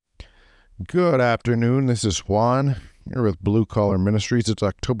Good afternoon. This is Juan here with Blue Collar Ministries. It's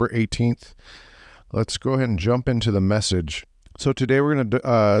October 18th. Let's go ahead and jump into the message. So today we're going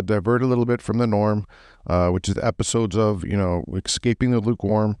to divert a little bit from the norm, which is episodes of, escaping the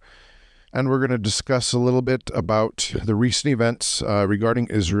lukewarm. And we're going to discuss a little bit about the recent events regarding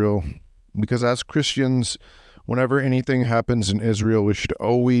Israel. Because as Christians, whenever anything happens in Israel, we should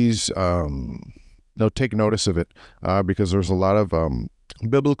always take notice of it because there's a lot of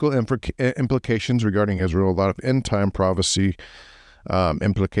biblical implications regarding Israel, a lot of end-time prophecy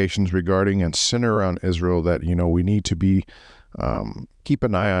implications regarding and center around Israel that, we need to be keep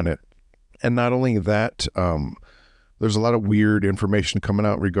an eye on it. And not only that, there's a lot of weird information coming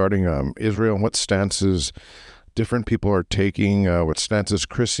out regarding Israel and what stances different people are taking, what stances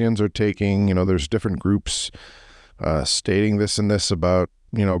Christians are taking. There's different groups stating this and this about,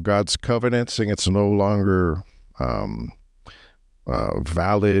 God's covenant, saying it's no longer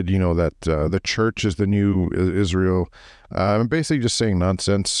valid, that the church is the new Israel. I'm basically just saying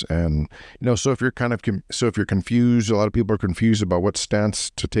nonsense. And, so if you're confused, a lot of people are confused about what stance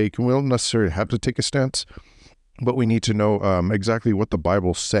to take. And we don't necessarily have to take a stance, but we need to know exactly what the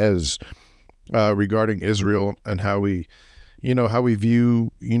Bible says regarding Israel and how we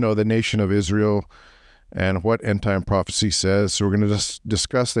view, the nation of Israel and what end-time prophecy says. So we're going to just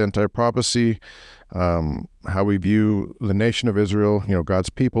discuss the end-time prophecy, how we view the nation of Israel, God's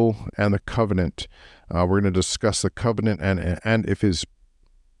people, and the covenant. We're going to discuss the covenant and if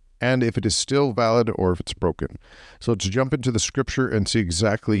it is still valid or if it's broken. So let's jump into the scripture and see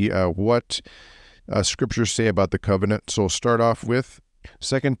exactly what scriptures say about the covenant. So we'll start off with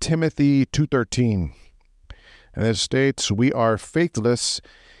 2 Timothy 2:13. And it states, "We are faithless,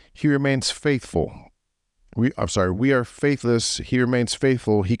 he remains faithful." We are faithless, he remains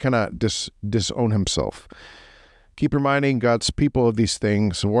faithful, he cannot disown himself. Keep reminding God's people of these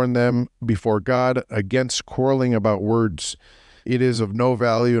things, warn them before God against quarreling about words. It is of no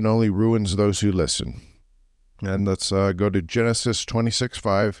value and only ruins those who listen. And let's go to Genesis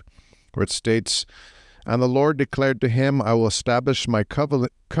 26:5, where it states, "And the Lord declared to him, I will establish my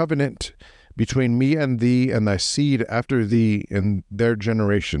covenant between me and thee and thy seed after thee in their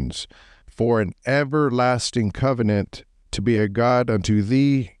generations, for an everlasting covenant to be a God unto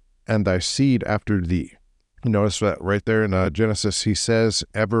thee and thy seed after thee." Notice that right there in Genesis, he says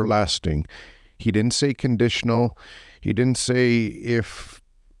everlasting. He didn't say conditional. He didn't say if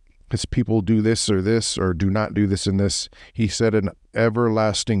his people do this or do not do this and this. He said an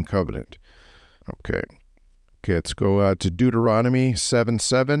everlasting covenant. Okay, let's go to Deuteronomy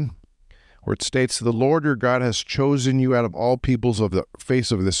 7:7. Where it states, "The Lord your God has chosen you out of all peoples of the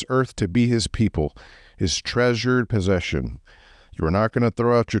face of this earth to be his people, his treasured possession." You are not going to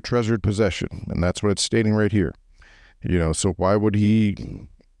throw out your treasured possession, and that's what it's stating right here. So why would he,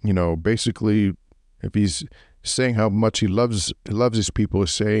 basically, if he's saying how much he loves his people, is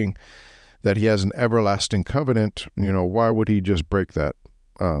saying that he has an everlasting covenant, why would he just break that?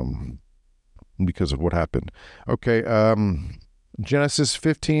 Because of what happened. Okay, Genesis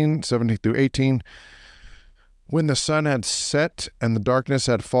 15:17 through 18. "When the sun had set and the darkness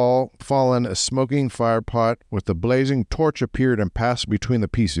had fallen, a smoking firepot with a blazing torch appeared and passed between the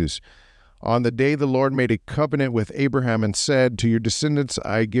pieces. On the day the Lord made a covenant with Abraham and said, 'To your descendants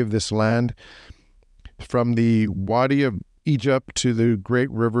I give this land, from the Wadi of Egypt to the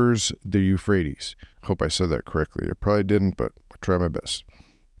great rivers, the Euphrates.'" Hope I said that correctly. I probably didn't, but I'll try my best.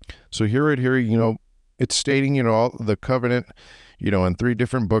 So right here, it's stating, all the covenant, in 3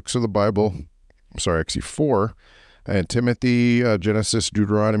 different books of the Bible. Sorry, actually 4. And Timothy, Genesis,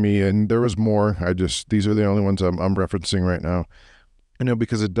 Deuteronomy, and there was more. These are the only ones I'm referencing right now.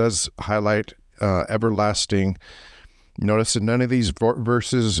 Because it does highlight everlasting. Notice in none of these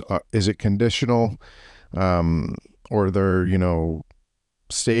verses is it conditional, or they're,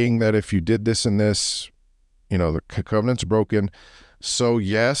 saying that if you did this and this, the covenant's broken. So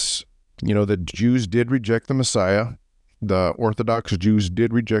yes, the Jews did reject the Messiah. The Orthodox Jews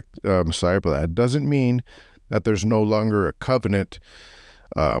did reject Messiah, but that doesn't mean that there's no longer a covenant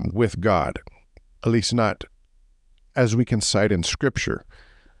with God, at least not as we can cite in Scripture.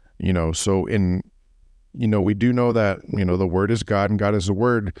 So we do know that, the Word is God and God is the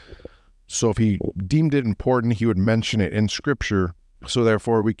Word. So if he deemed it important, he would mention it in Scripture. So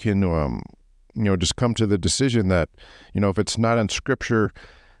therefore we can, just come to the decision that, if it's not in Scripture,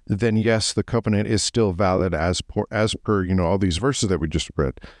 then yes, the covenant is still valid as per, all these verses that we just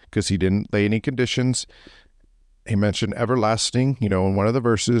read, because he didn't lay any conditions. He mentioned everlasting, in one of the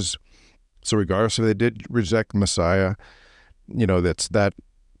verses. So regardless if they did reject Messiah, that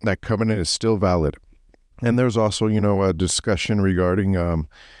covenant is still valid. And there's also, a discussion regarding,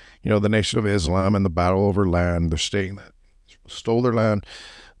 the Nation of Islam and the battle over land. They're stating that stole their land,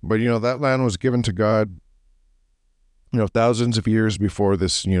 but that land was given to God, thousands of years before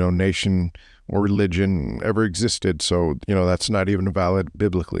this, nation or religion ever existed. So, that's not even valid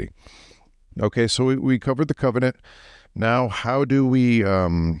biblically. Okay, so we covered the covenant. Now, how do we,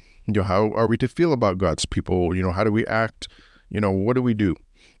 how are we to feel about God's people? How do we act? What do we do?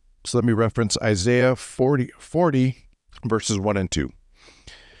 So let me reference Isaiah 40 verses 1 and 2.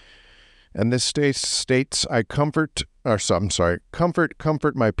 And this states, comfort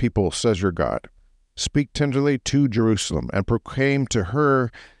my people, says your God. Speak tenderly to Jerusalem and proclaim to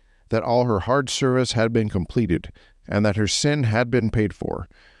her that all her hard service had been completed and that her sin had been paid for,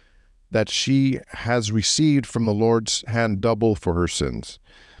 that she has received from the Lord's hand double for her sins.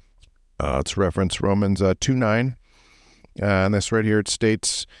 Let's reference Romans 2:9. And this right here, it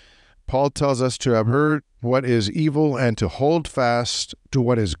states, Paul tells us to abhor what is evil and to hold fast to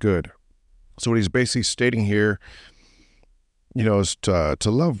what is good. So what he's basically stating here, is to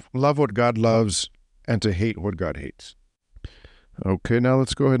love what God loves and to hate what God hates. Okay, now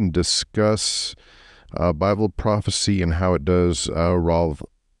let's go ahead and discuss Bible prophecy and how it does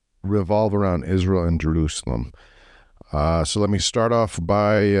revolve around Israel and Jerusalem. So let me start off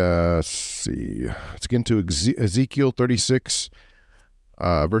by, let's get into Ezekiel 36,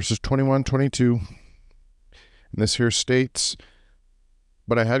 verses 21, 22. And this here states,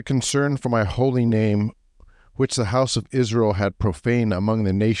 But I had concern for my holy name, which the house of Israel had profaned among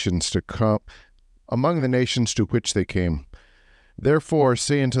the nations to which they came. Therefore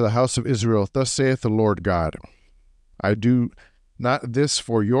say unto the house of Israel, Thus saith the Lord God, I do not this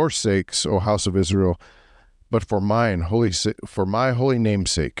for your sakes, O house of Israel, but for my holy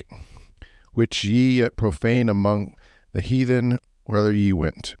name's sake, which ye profane among the heathen, whither ye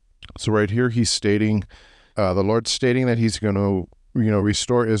went. So right here he's stating, the Lord's stating that he's going to,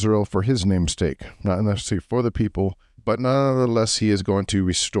 restore Israel for his name's sake, not necessarily for the people, but nonetheless he is going to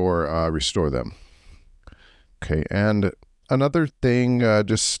restore them. Okay, and another thing,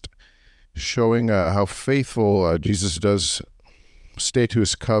 just showing how faithful Jesus does stay to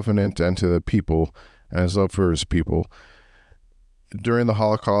his covenant and to the people and his love for his people during the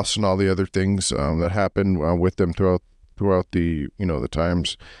Holocaust and all the other things that happened with them throughout the the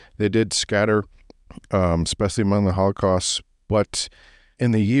times. They did scatter, especially among the Holocaust, but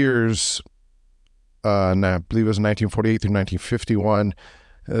in the years, and I believe it was 1948 through 1951,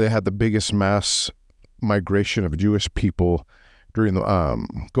 they had the biggest mass migration of Jewish people during the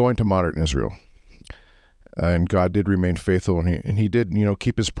going to modern Israel. And God did remain faithful, and he did,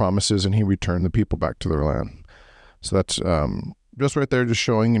 keep his promises, and he returned the people back to their land. So that's just right there, just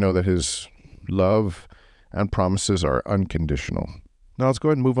showing, that his love and promises are unconditional. Now let's go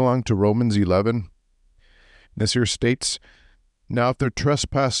ahead and move along to Romans 11. This here states, Now if their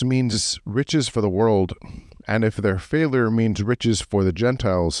trespass means riches for the world, and if their failure means riches for the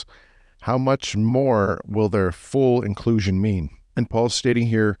Gentiles, how much more will their full inclusion mean? And Paul's stating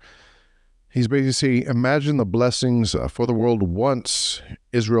here, he's basically saying, imagine the blessings for the world once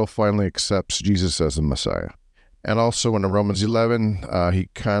Israel finally accepts Jesus as the Messiah. And also in Romans 11, he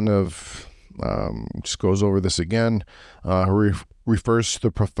kind of just goes over this again. Refers to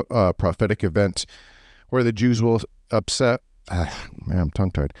the prophetic event where the Jews will I'm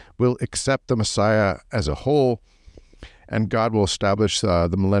tongue-tied, will accept the Messiah as a whole, and God will establish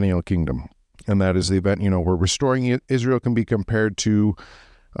the millennial kingdom. And that is the event, where restoring Israel can be compared to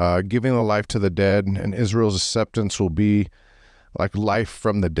giving the life to the dead, and Israel's acceptance will be like life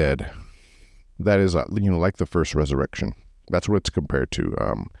from the dead. That is, like the first resurrection. That's what it's compared to.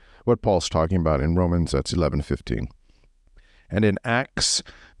 What Paul's talking about in Romans, that's 11:15. And in Acts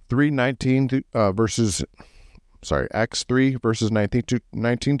 3, verses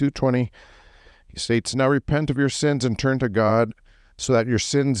 19 to 20, he states, Now repent of your sins and turn to God, so that your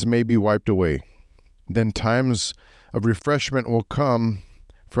sins may be wiped away. Then times of refreshment will come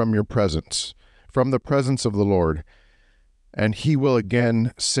from the presence of the Lord, and he will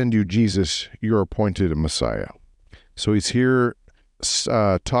again send you Jesus, your appointed Messiah. So he's here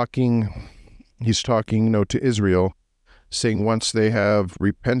talking to Israel, saying once they have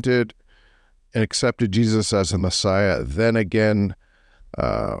repented and accepted Jesus as the Messiah, then again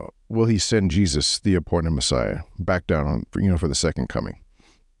will he send Jesus, the appointed Messiah, back down for the second coming.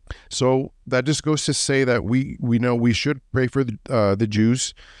 So that just goes to say that we know we should pray for the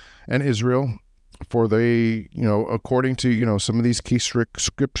Jews and Israel, for they, according to, some of these key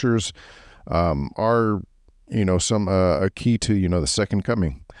scriptures are, some a key to, the second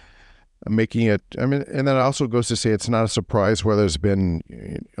coming. Making it, and then it also goes to say it's not a surprise where there's been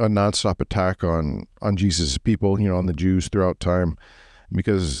a nonstop attack on Jesus' people, on the Jews throughout time.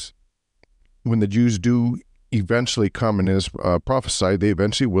 because when the Jews do eventually come and is prophesied, they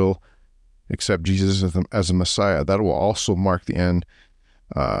eventually will accept Jesus as a Messiah. That will also mark the end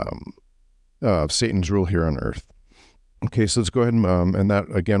of Satan's rule here on earth. Okay, so let's go ahead and that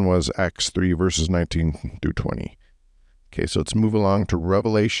again was Acts 3 verses 19 through 20. Okay, so let's move along to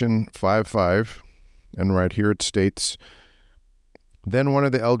Revelation 5:5, and right here it states, "Then one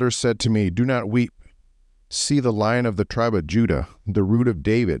of the elders said to me, 'Do not weep. See, the Lion of the tribe of Judah, the Root of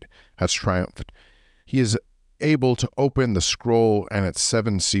David, has triumphed. He is able to open the scroll and its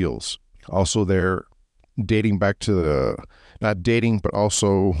 7 seals.'" Also there, dating back to not dating, but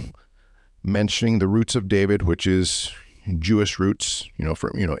also mentioning the roots of David, which is Jewish roots,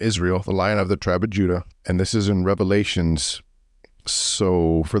 from, Israel, the Lion of the tribe of Judah. And this is in Revelations.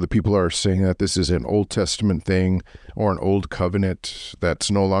 So for the people who are saying that this is an Old Testament thing or an old covenant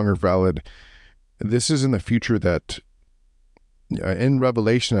that's no longer valid, this is in the future that in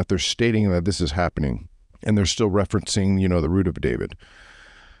Revelation that they're stating that this is happening, and they're still referencing, the root of David.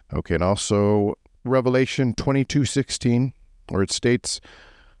 Okay, and also Revelation 22:16, where it states,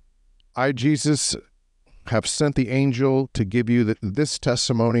 "I, Jesus, have sent the angel to give you this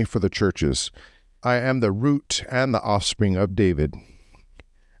testimony for the churches. I am the root and the offspring of David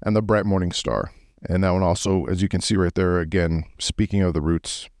and the bright morning star." And that one also, as you can see right there, again, speaking of the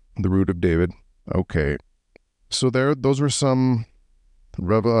roots, the root of David. Okay, so those were some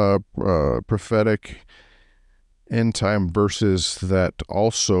prophetic end time verses that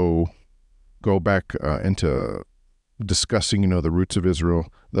also go back into discussing, the roots of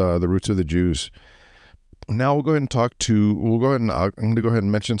Israel, the roots of the Jews. Now I'm going to go ahead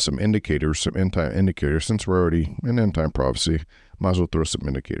and mention some indicators, some end time indicators, since we're already in end time prophecy. Might as well throw some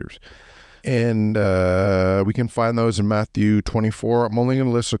indicators. And we can find those in Matthew 24. I'm only going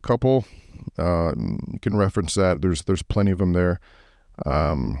to list a couple. You can reference that. There's plenty of them there.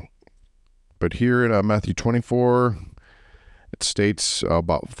 But here in Matthew 24, it states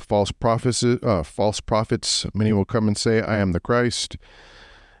about false prophets. Many will come and say, "I am the Christ."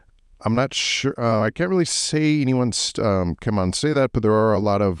 I'm not sure. I can't really say anyone's come on and say that, but there are a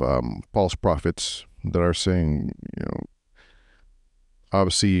lot of false prophets that are saying,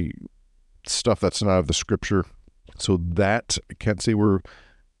 obviously stuff that's not of the scripture. So that, I can't say we're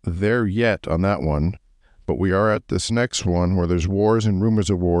there yet on that one, but we are at this next one where there's wars and rumors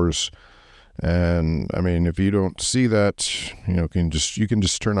of wars. And I mean, if you don't see that, you can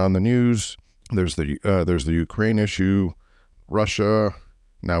just turn on the news. There's the Ukraine issue, Russia.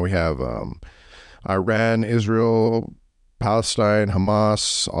 Now we have Iran, Israel, Palestine,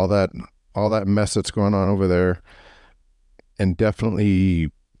 Hamas, all that mess that's going on over there, and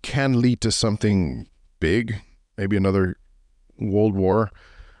definitely can lead to something big, maybe another world war,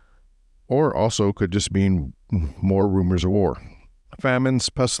 or also could just mean more rumors of war. Famines,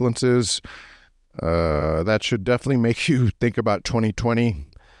 pestilences, that should definitely make you think about 2020.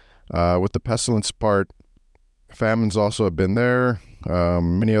 With the pestilence part, famines also have been there.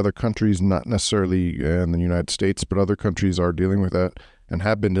 Many other countries, not necessarily in the United States, but other countries are dealing with that and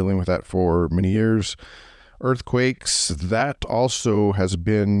have been dealing with that for many years. Earthquakes, that also has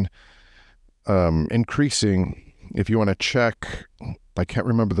been increasing. If you want to check, I can't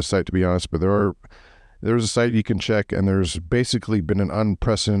remember the site to be honest, but there's a site you can check, and there's basically been an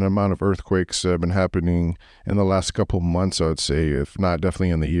unprecedented amount of earthquakes that have been happening in the last couple of months, I would say, if not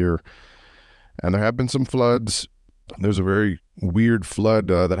definitely in the year. And there have been some floods. There's a very weird flood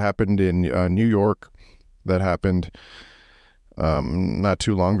that happened in New York that happened not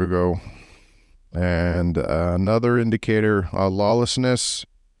too long ago. And another indicator, lawlessness.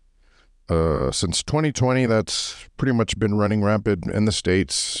 Since 2020, that's pretty much been running rampant in the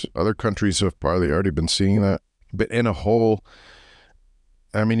States. Other countries have probably already been seeing that. But in a whole,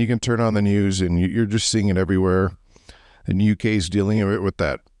 I mean, you can turn on the news and you're just seeing it everywhere. And UK is dealing with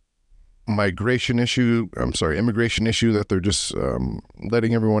that immigration issue that they're just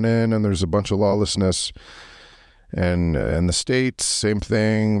letting everyone in, and there's a bunch of lawlessness. And in the States, same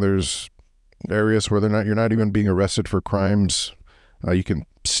thing. There's areas where you're not even being arrested for crimes. You can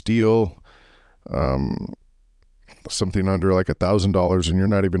steal something under like $1,000 and you're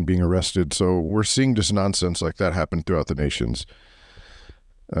not even being arrested. So we're seeing just nonsense like that happen throughout the nations.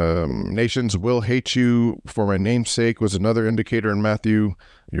 Nations will hate you for my name's sake was another indicator in Matthew.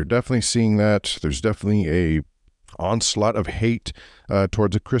 You're definitely seeing that. There's definitely a onslaught of hate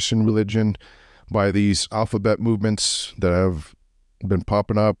towards a Christian religion by these alphabet movements that have been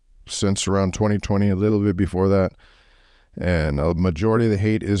popping up since around 2020, a little bit before that. And a majority of the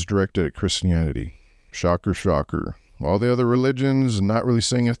hate is directed at Christianity. Shocker, shocker. All the other religions, not really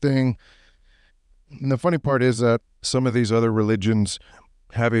saying a thing. And the funny part is that some of these other religions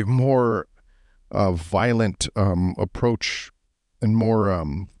have a more violent approach and more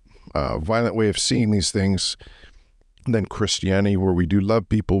violent way of seeing these things than Christianity, where we do love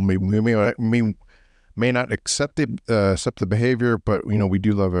people. We may not accept the behavior, but we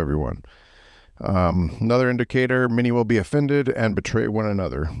do love everyone. Another indicator: many will be offended and betray one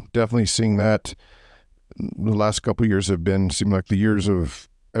another. Definitely seeing that. The last couple of years seem like the years of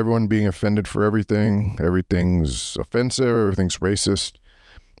everyone being offended for everything. Everything's offensive. Everything's racist.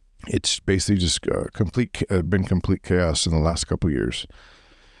 It's basically just been complete chaos in the last couple of years.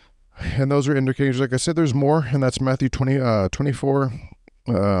 And those are indicators. Like I said, there's more, and that's Matthew 24.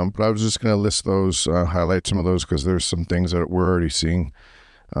 But I was just going to list those, highlight some of those, because there's some things that we're already seeing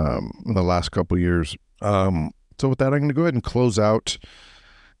in the last couple of years. So with that, I'm going to go ahead and close out.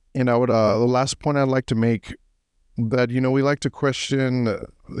 And the last point I'd like to make, that we like to question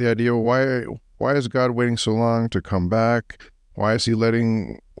the idea of why is God waiting so long to come back? Why is he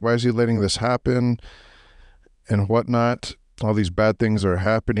letting this happen and whatnot? All these bad things are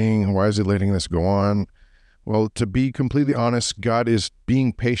happening. Why is he letting this go on? Well, to be completely honest, God is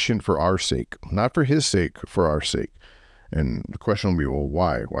being patient for our sake, not for his sake, for our sake. And the question will be, well,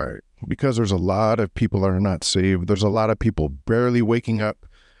 why? Why? Because there's a lot of people that are not saved. There's a lot of people barely waking up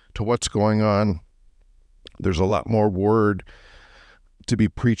to what's going on. There's a lot more word to be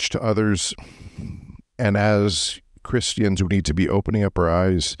preached to others. And as Christians, we need to be opening up our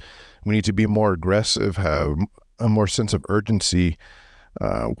eyes. We need to be more aggressive, have a more sense of urgency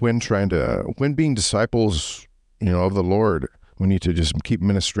when being disciples, of the Lord. We need to just keep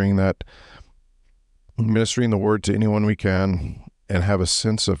ministering the word to anyone we can, and have a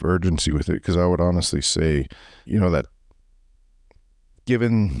sense of urgency with it. Because I would honestly say, that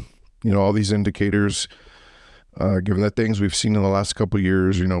given, all these indicators, given the things we've seen in the last couple of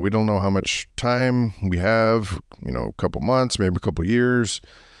years, we don't know how much time we have, a couple months, maybe a couple of years,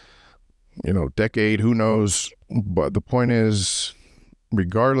 decade, who knows? But the point is,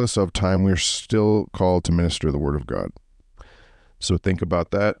 regardless of time, we're still called to minister the word of God. So think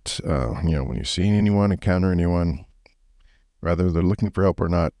about that. When you're seeing anyone, encounter anyone, whether they're looking for help or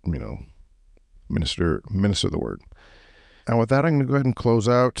not, minister the word. And with that, I'm going to go ahead and close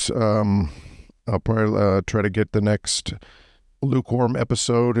out. I'll probably try to get the next lukewarm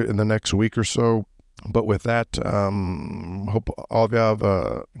episode in the next week or so. But with that, hope all of you have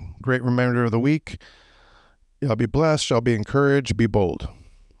a great remainder of the week. Y'all be blessed. Y'all be encouraged. Be bold.